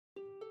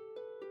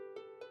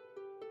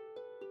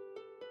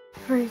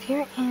right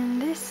here,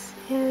 and this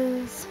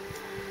is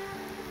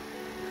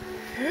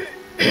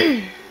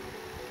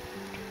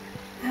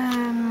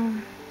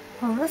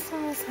well, this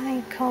one is I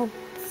think called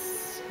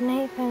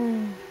Snape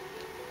and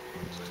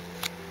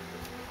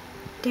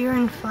Deer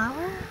and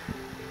Flower.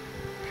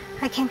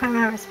 I can't quite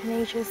remember, it's been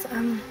ages.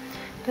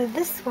 But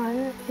this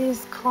one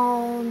is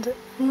called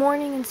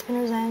Morning in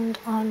Spinner's End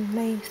on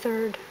May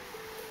 3rd.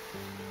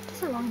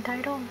 It's a long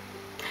title.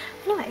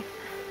 Anyway,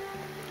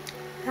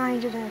 I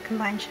did a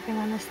combined shipping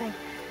on this thing,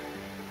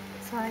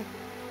 so I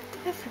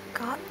think I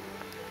forgot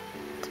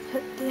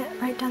to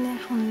write down the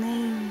actual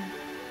name.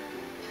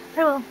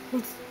 Oh well,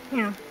 it's,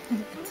 you know,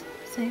 it's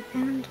Snape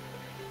and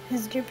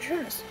his dear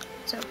Patronus.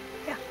 So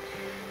yeah,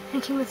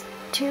 and it came with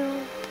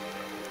 2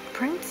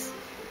 prints,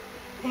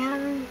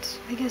 and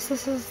I guess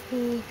this is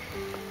the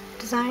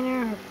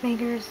designer or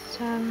maker's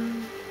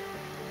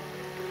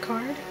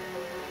card.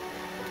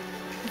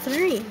 It's a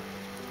very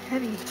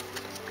heavy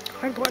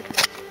cardboard.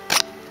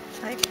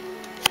 Like,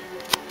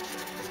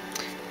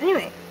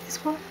 anyway, it's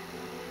cool.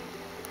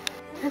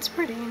 It's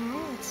pretty,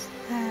 anyway. It's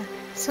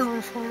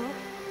silver foil.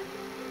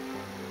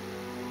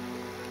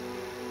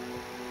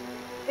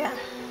 Yeah,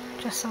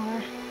 just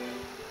silver.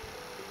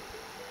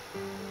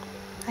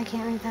 I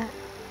can't read that.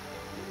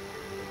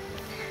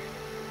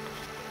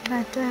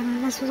 But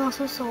this was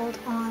also sold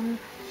on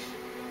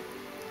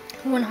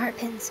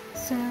OneHeartPins.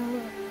 So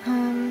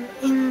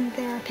in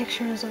there are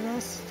pictures of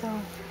this.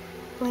 So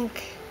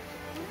link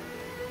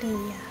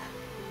the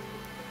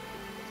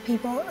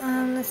people.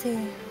 Let's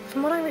see.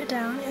 From what I wrote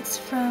down, it's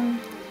from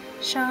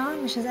Sha,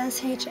 which is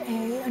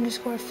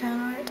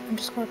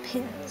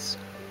SHA_fanart_pins,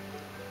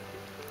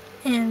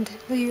 and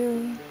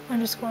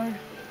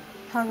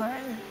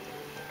Liu_Hagarin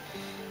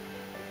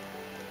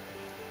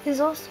is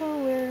also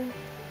where.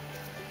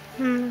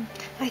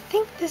 I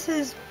think this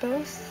is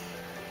both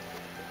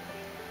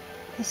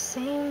the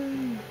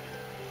same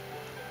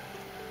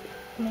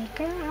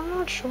maker. I'm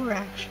not sure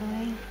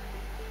actually.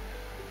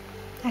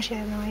 Actually, I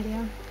have no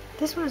idea.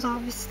 This one is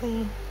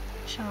obviously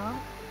Shaw,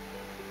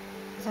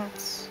 because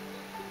that's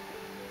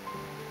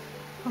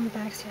on the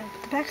back stamp.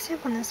 But the back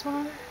stamp on this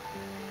one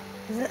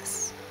is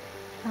this.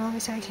 And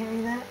obviously I can't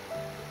read that.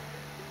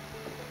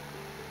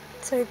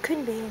 So it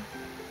could be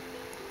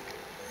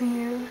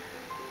Liu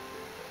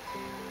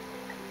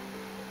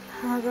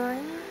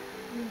Hagarin,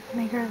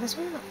 maker of this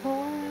one,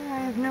 or I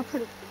have no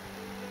clue.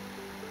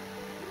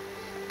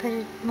 But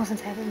it wasn't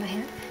have it in my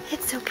hand.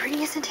 It's so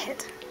pretty, isn't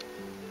it?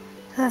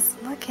 Let's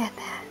look at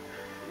that.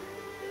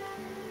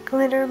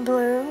 Glitter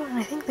blue, and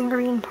I think the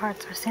green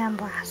parts are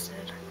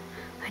sandblasted.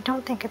 I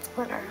don't think it's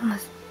glitter,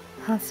 unless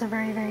it's a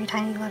very, very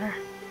tiny glitter.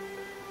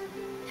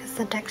 Because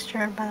the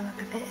texture by the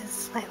look of it is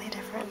slightly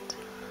different.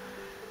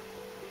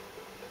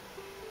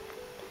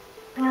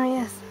 Oh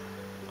yes.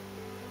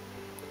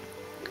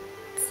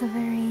 It's a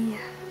very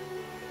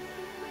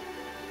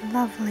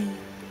lovely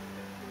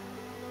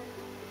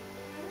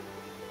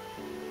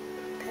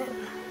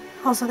pen.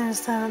 Also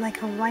there's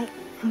like a white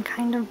and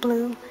kind of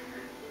blue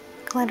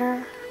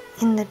glitter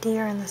in the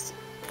deer and the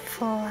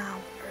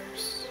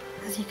flowers,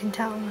 as you can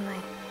tell when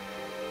I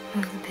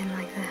move the pen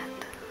like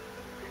that.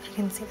 If you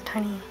can see the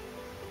tiny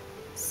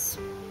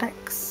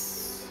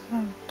specks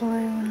of blue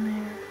in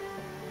there.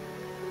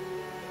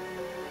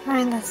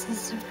 Alright, this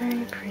is a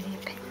very pretty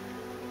pen.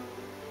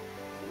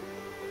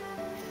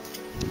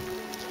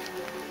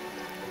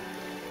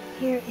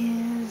 Here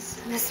is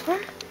this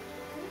one.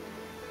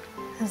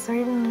 As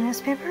read in the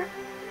newspaper.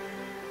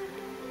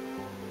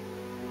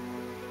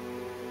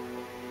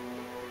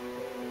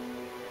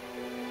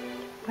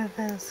 With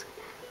this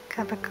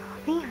cup of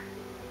coffee.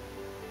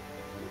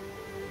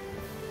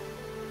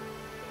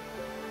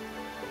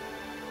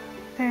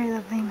 Very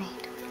lovely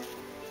made.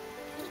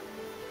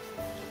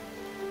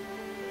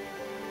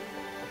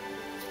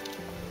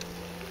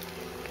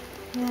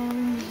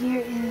 Then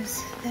here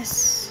is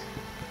this.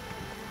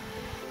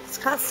 It's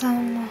got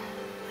some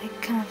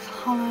like kind of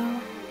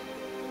hollow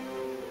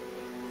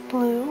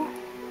blue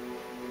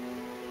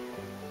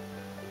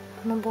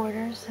on the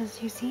borders,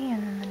 as you see,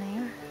 and then the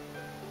name.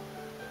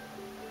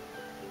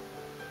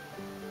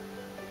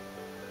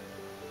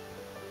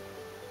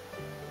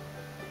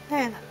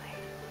 Very lovely.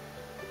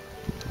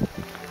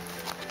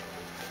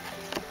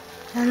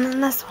 And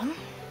then this one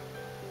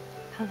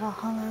have a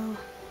hollow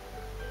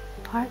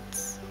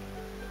parts.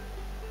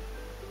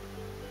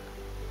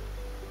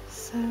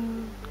 So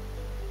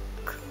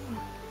cool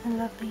and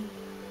lovely.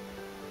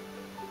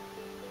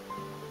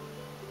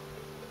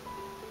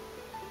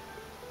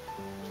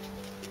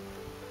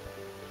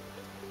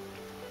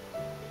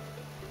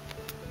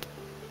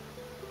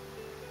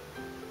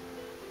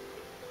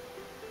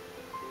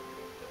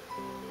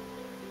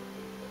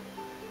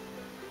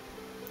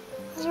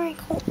 That's very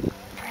cool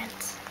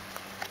prints.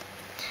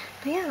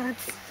 But yeah,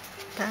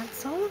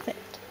 that's all of it.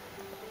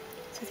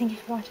 So thank you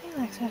for watching.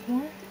 Like, subscribe for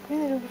more.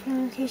 Really looking for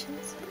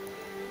notifications.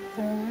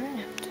 Over and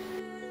out.